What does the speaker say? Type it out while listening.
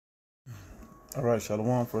All right,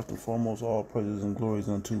 Shalom. First and foremost, all praises and glories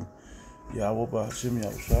unto Yahweh Ba'ashem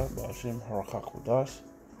Yahushua Ba'ashem Harakakwadash.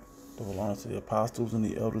 Double honor to the apostles and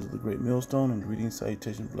the elders of the great millstone, and greetings,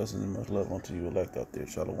 salutations, blessings, and much love unto you elect out there.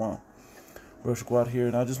 Shalom. Rosh Squad here,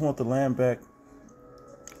 and I just want the land back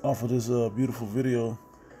off of this beautiful video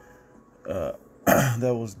that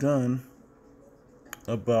was done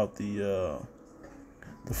about the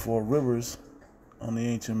four rivers on the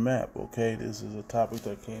ancient map. Okay, this is a topic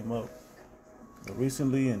that came up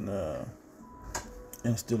recently, and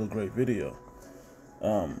still a great video.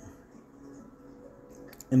 And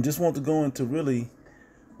just want to go into really,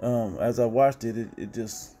 as I watched it, it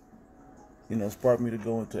just, sparked me to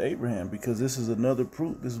go into Abraham, because this is another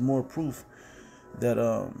proof. This is more proof that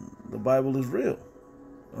the Bible is real.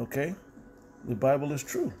 Okay, the Bible is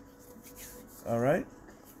true. All right,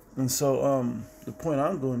 and so the point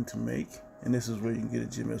I'm going to make, and this is where you can get a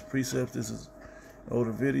GMS Precepts. This is an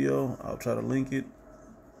older video. I'll try to link it.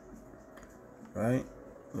 Right,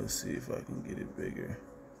 let's see if I can get it bigger.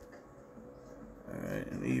 All right,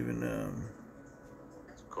 and even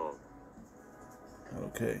It's called.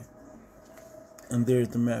 Okay, and there's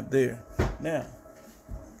the map there. Now,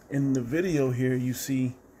 in the video here, you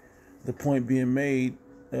see the point being made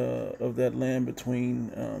of that land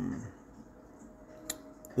between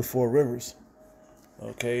the four rivers.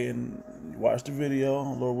 Okay, and watch the video.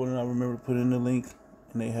 Lord willing, I remember putting in the link,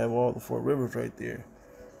 and they have all the four rivers right there.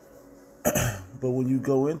 But when you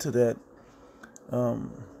go into that,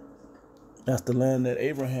 that's the land that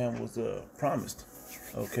Abraham was promised.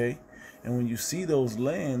 Okay, and when you see those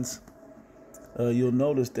lands, you'll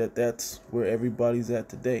notice that that's where everybody's at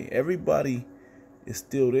today. Everybody is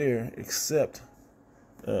still there except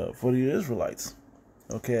for the Israelites.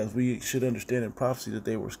 Okay, as we should understand in prophecy that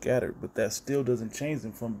they were scattered, but that still doesn't change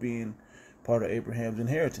them from being part of Abraham's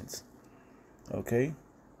inheritance. Okay,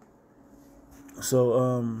 so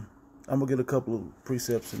I'm gonna get a couple of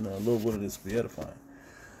precepts and a little bit of this to be edifying.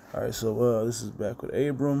 All right, so this is back with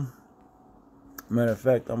Abram. Matter of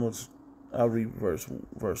fact, I'll read verse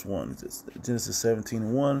 1. It's Genesis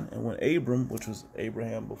 17:1. And when Abram, which was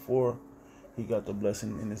Abraham before he got the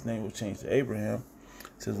blessing and his name was changed to Abraham,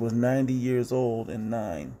 it says, was 90 years old and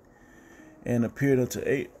 9, and appeared unto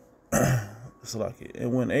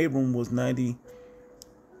and when Abram was 90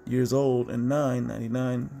 years old and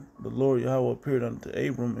 99, the Lord Yahweh appeared unto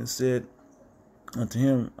Abram and said unto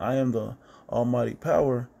him, I am the almighty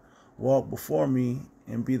power. Walk before me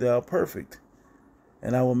and be thou perfect.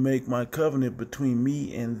 And I will make my covenant between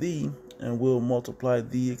me and thee, and will multiply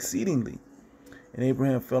thee exceedingly. And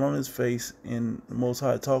Abraham fell on his face, and the Most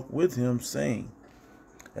High talked with him, saying,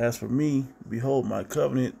 As for me, behold, my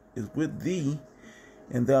covenant is with thee,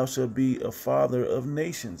 and thou shalt be a father of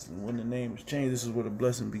nations. And when the name is changed, this is where the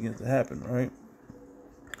blessing begins to happen, right?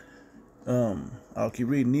 I'll keep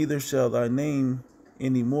reading. Neither shall thy name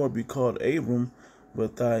any more be called Abram,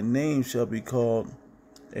 but thy name shall be called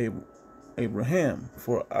Abraham,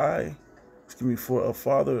 for a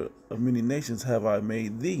father of many nations have I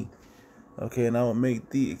made thee. Okay, and I will make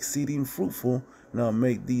thee exceeding fruitful, and I will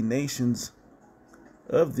make thee nations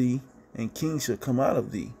of thee, and kings shall come out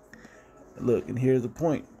of thee. Look, and here's the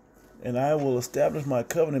point. And I will establish my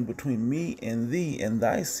covenant between me and thee and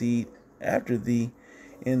thy seed after thee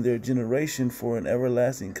in their generation for an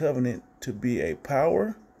everlasting covenant, to be a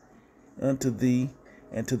power unto thee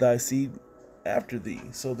and to thy seed after thee.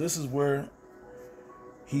 So this is where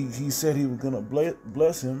he said he was going to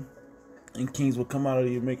bless him, and kings will come out of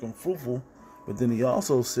thee and make him fruitful. But then he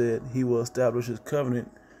also said he will establish his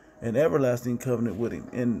covenant, an everlasting covenant with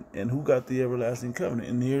him. And who got the everlasting covenant?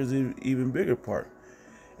 And here's the even bigger part.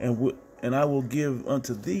 And I will give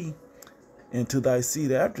unto thee and to thy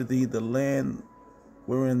seed after thee the land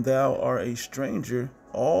wherein thou art a stranger,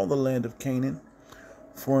 all the land of Canaan,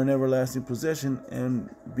 for an everlasting possession,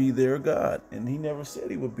 and be their God. And he never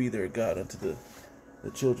said he would be their God unto the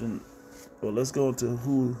children. Well, let's go into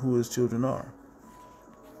who his children are.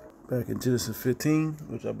 Back in Genesis 15,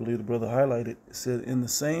 which I believe the brother highlighted, it said, In the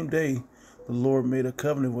same day the Lord made a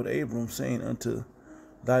covenant with Abram, saying, Unto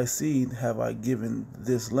thy seed have I given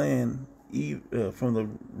this land, from the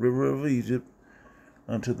river of Egypt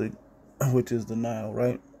unto the, which is the Nile,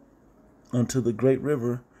 right, unto the great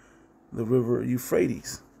river, the river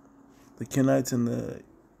Euphrates. The Kenites and the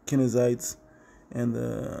Kenizzites and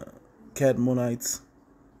the Cadmonites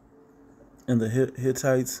and the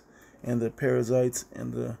Hittites and the Perizzites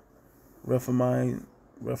and the Rephaims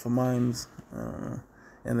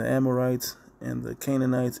and the Amorites and the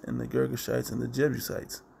Canaanites and the Girgashites and the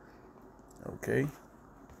Jebusites. Okay,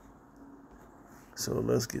 so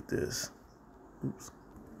let's get this. Oops.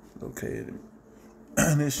 Located.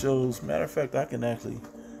 And it shows, matter of fact, I can actually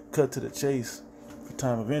cut to the chase for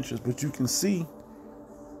time of interest, but you can see,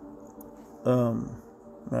 matter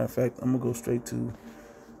of fact, I'll go straight to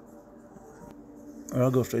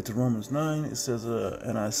Romans 9. It says,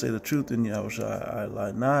 and I say the truth in Yahushua, I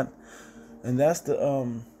lie not. And that's the,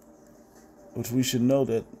 which we should know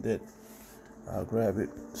that I'll grab it,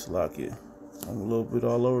 Salakia. I'm a little bit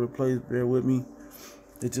all over the place, bear with me.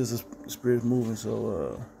 It's just the spirit's moving,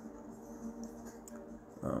 so,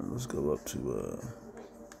 let's go up to,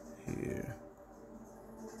 here.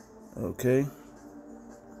 Okay.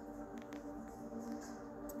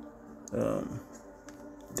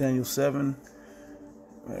 Daniel 7.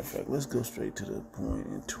 Matter of fact, let's go straight to the point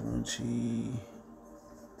in 25.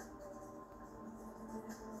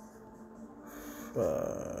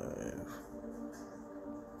 Let's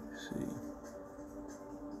see.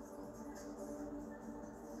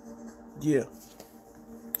 Yeah.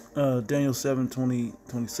 Daniel 7,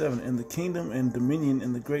 27. And the kingdom and dominion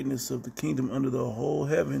and the greatness of the kingdom under the whole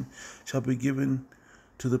heaven shall be given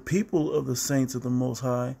to the people of the saints of the Most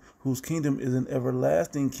High, whose kingdom is an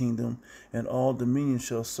everlasting kingdom, and all dominion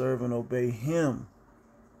shall serve and obey him.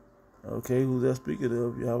 Okay, who's that speaking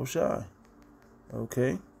of? Yahushua.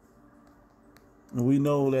 Okay. And we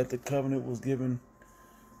know that the covenant was given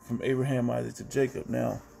from Abraham, Isaac to Jacob.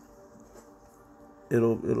 Now,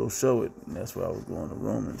 it'll show it, and that's why I was going to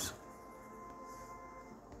Romans.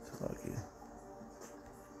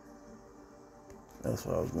 That's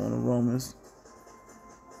why I was going to Romans.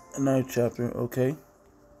 9th chapter, okay.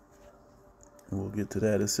 And we'll get to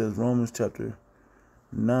that. It says Romans chapter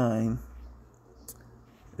 9.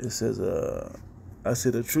 It says, I say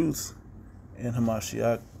the truth in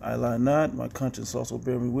Hamashiach, I lie not. My conscience also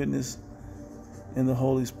bear me witness in the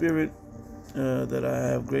Holy Spirit that I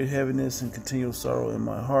have great heaviness and continual sorrow in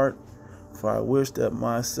my heart. For I wish that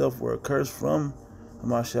myself were accursed from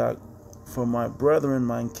Hamashiach for my brethren,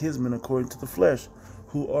 mine kinsmen according to the flesh,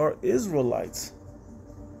 who are Israelites,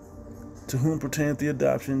 to whom pertaineth the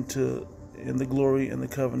adoption to in the glory and the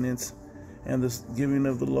covenants and the giving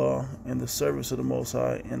of the law and the service of the Most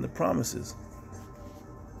High and the promises.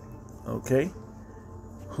 Okay,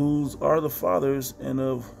 whose are the fathers, and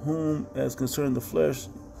of whom, as concerning the flesh,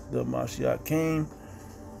 the Mashiach came,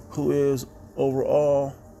 who is over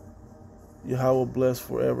all, Yahweh blessed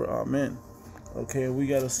forever. Amen. Okay, we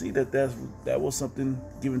got to see that was something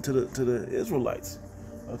given to the Israelites.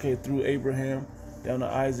 Okay, through Abraham down to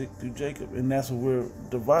Isaac, through Jacob. And that's what we're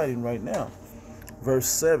dividing right now. Verse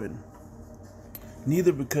 7.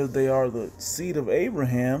 Neither because they are the seed of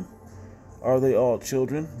Abraham are they all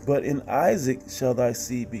children, but in Isaac shall thy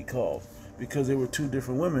seed be called. Because they were two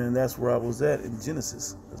different women, and that's where I was at in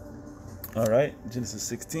Genesis. All right, Genesis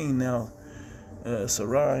 16. Now,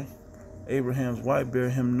 Sarai, Abraham's wife, bare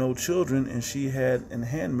him no children, and she had an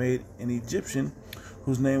handmaid, an Egyptian,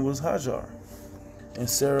 whose name was Hajar. And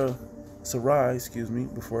Sarai,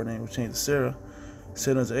 before her name was changed to Sarah,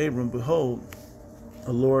 said unto Abram, Behold,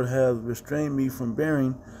 the Lord hath restrained me from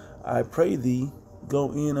bearing. I pray thee,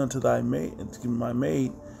 go in unto thy maid, my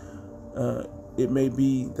maid. It may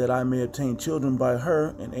be that I may obtain children by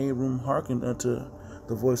her. And Abram hearkened unto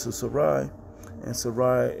the voice of Sarai. And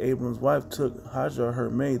Sarai, Abram's wife, took Hajar, her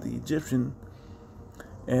maid, the Egyptian.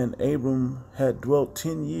 And Abram had dwelt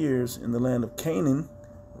 10 years in the land of Canaan.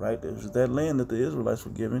 Right, it was that land that the Israelites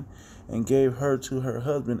were given, and gave her to her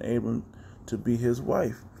husband Abram to be his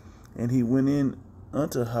wife. And he went in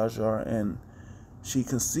unto Hajar, and she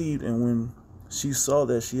conceived, and when she saw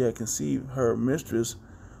that she had conceived, her mistress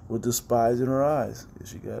was despised in her eyes.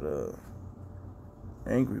 She got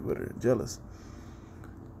angry with her, jealous.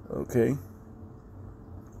 Okay.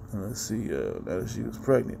 And let's see, now that she was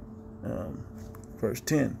pregnant. Verse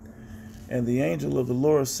 10. And the angel of the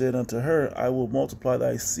Lord said unto her, I will multiply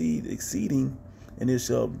thy seed exceeding, and it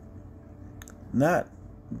shall not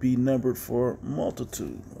be numbered for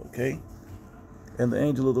multitude. Okay. And the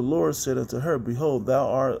angel of the Lord said unto her, Behold, thou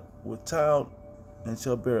art with child, and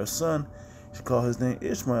shalt bear a son. You shall call his name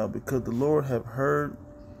Ishmael, because the Lord have heard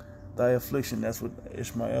thy affliction. That's what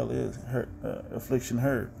Ishmael is, affliction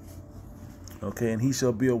heard. Okay, and he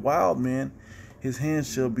shall be a wild man. His hand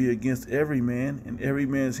shall be against every man, and every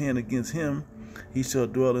man's hand against him. He shall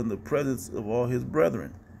dwell in the presence of all his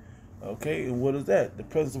brethren. Okay, and what is that? The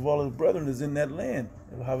presence of all his brethren is in that land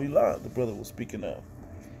of Havilah, the brother was speaking of.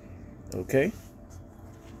 Okay.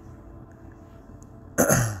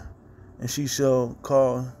 And she shall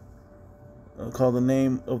call the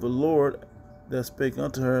name of the Lord that spake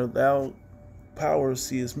unto her, Thou power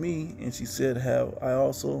seest me. And she said, Have I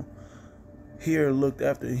also here looked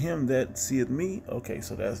after him that seeth me. Okay,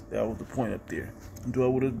 so that was the point up there.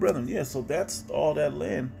 Dwell with his brethren. Yeah, so that's all that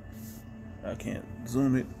land. I can't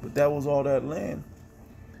zoom it, but that was all that land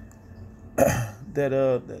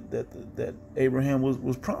that Abraham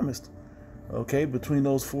was promised. Okay, between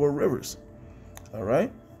those four rivers. All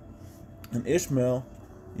right, and Ishmael,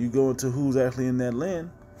 you go into who's actually in that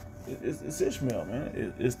land. It's Ishmael,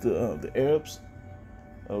 man. It's the Arabs.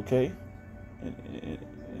 Okay,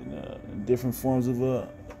 in different forms of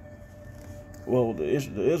well, the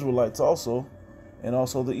Israelites also, and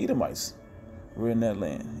also the Edomites were in that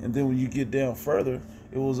land. And then when you get down further,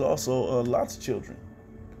 it was also Lot's children,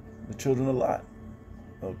 the children of Lot.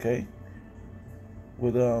 Okay,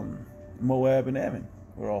 with Moab and Ammon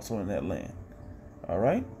were also in that land. All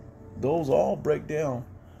right, those all break down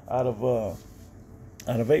out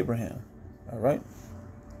of Abraham. All right,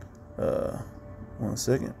 1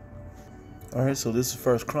 second. All right, so this is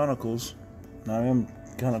First Chronicles. Now I am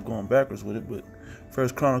kind of going backwards with it, but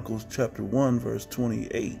First Chronicles chapter 1 verse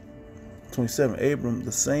 27. Abram,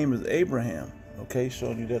 the same as Abraham. Okay,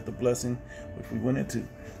 showing you that the blessing which we went into,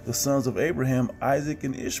 the sons of Abraham, Isaac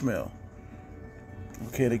and Ishmael.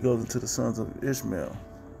 Okay, it goes into the sons of Ishmael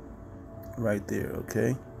right there.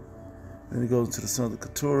 Okay, then it goes into the sons of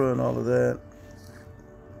Keturah and all of that.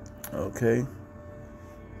 Okay,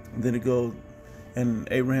 and then it goes, and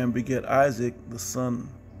Abraham begat Isaac, the sons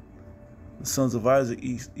of Isaac,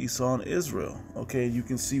 Esau and Israel. Okay, you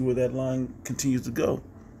can see where that line continues to go.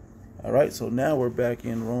 All right, so now we're back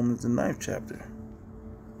in Romans, the 9th chapter.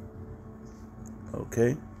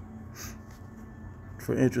 Okay,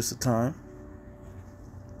 for interest of time.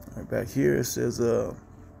 All right, back here it says,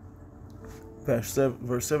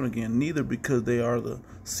 verse 7 again, neither because they are the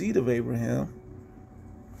seed of Abraham,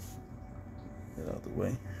 get out of the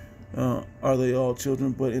way, are they all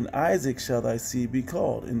children, but in Isaac shall thy seed be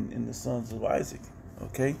called, in the sons of Isaac.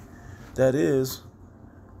 Okay, that is,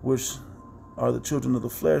 which are the children of the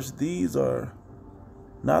flesh, these are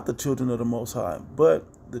not the children of the Most High, but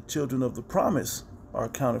the children of the promise are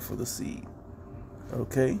accounted for the seed.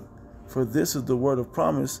 Okay, for this is the word of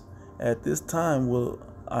promise, at this time will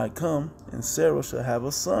I come, and Sarah shall have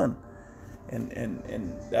a son. And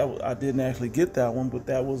that I didn't actually get that one, but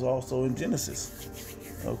that was also in Genesis.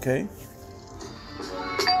 Okay.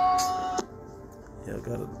 Yeah, I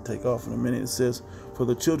gotta take off in a minute. It says, for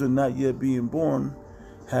the children not yet being born,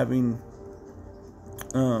 having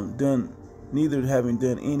neither having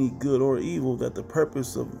done any good or evil, that the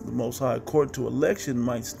purpose of the Most High according to election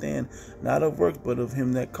might stand, not of works, but of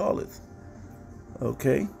him that calleth.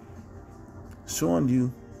 Okay, showing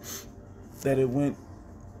you that it went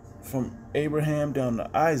from Abraham down to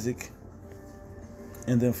Isaac,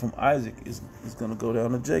 and then from Isaac is going to go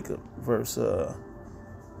down to Jacob. Verse 12,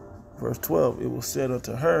 it was said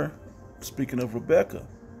unto her, speaking of Rebekah,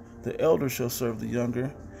 the elder shall serve the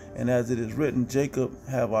younger, and as it is written, Jacob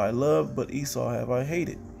have I loved, but Esau have I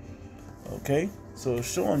hated. Okay, so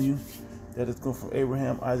it's showing you that it's going from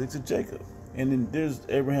Abraham, Isaac to Jacob. And then there's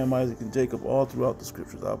Abraham, Isaac, and Jacob all throughout the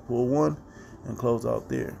scriptures. I'll pull one and close out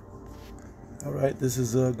there. All right, this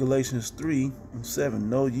is Galatians 3:7.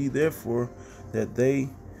 Know ye therefore that they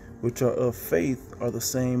which are of faith are the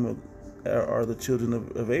same, are the children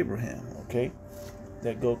of Abraham. Okay,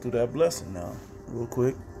 that go through that blessing now, real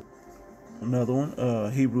quick. Another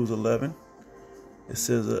one, Hebrews 11. It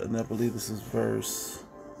says, and I believe this is verse.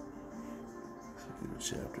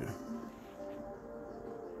 Chapter.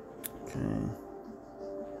 Okay.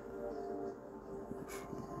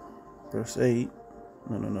 Verse 8.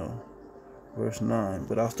 No. Verse 9.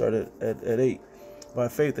 But I'll start at 8. By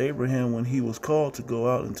faith, Abraham, when he was called to go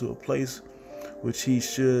out into a place which he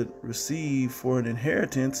should receive for an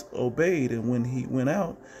inheritance, obeyed. And when he went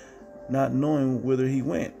out, not knowing whither he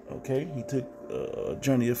went. Okay, he took a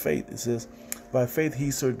journey of faith. It says, by faith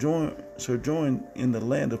he sojourned in the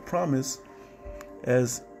land of promise,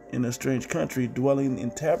 as in a strange country, dwelling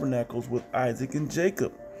in tabernacles with Isaac and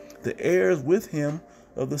Jacob, the heirs with him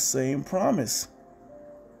of the same promise.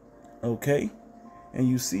 Okay, and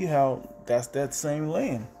you see how that's that same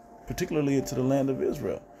land, particularly into the land of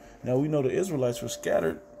Israel. Now we know the Israelites were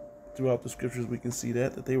scattered throughout the scriptures. We can see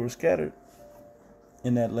that they were scattered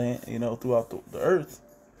in that land, throughout the earth,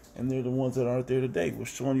 and they're the ones that aren't there today. We're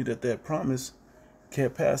showing you that promise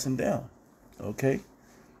kept passing down. Okay,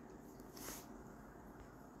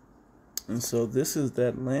 and so this is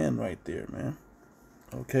that land right there, man.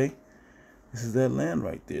 Okay, this is that land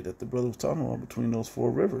right there that the brother was talking about, between those four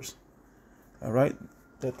rivers. All right,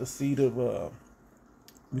 that the seed of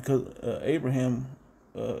because Abraham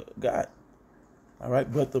got. All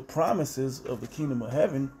right, but the promises of the kingdom of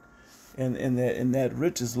heaven And that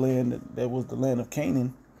richest land that was the land of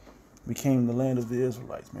Canaan became the land of the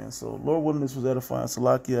Israelites, man. So Lord willing, this was edifying.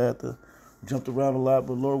 Salakia, I had to jumped around a lot,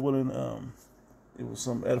 but Lord willing, it was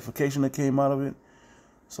some edification that came out of it.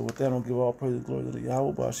 So with that, I'll give all praise and glory to the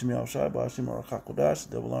Yahweh, Ba'ashim Yahushai, Ba'ashim Arakakodash,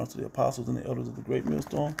 the devil honors to the apostles and the elders of the great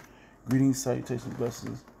millstone. Greetings, salutations,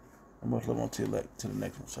 blessings, and much love unto the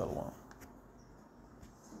next one. Shalom.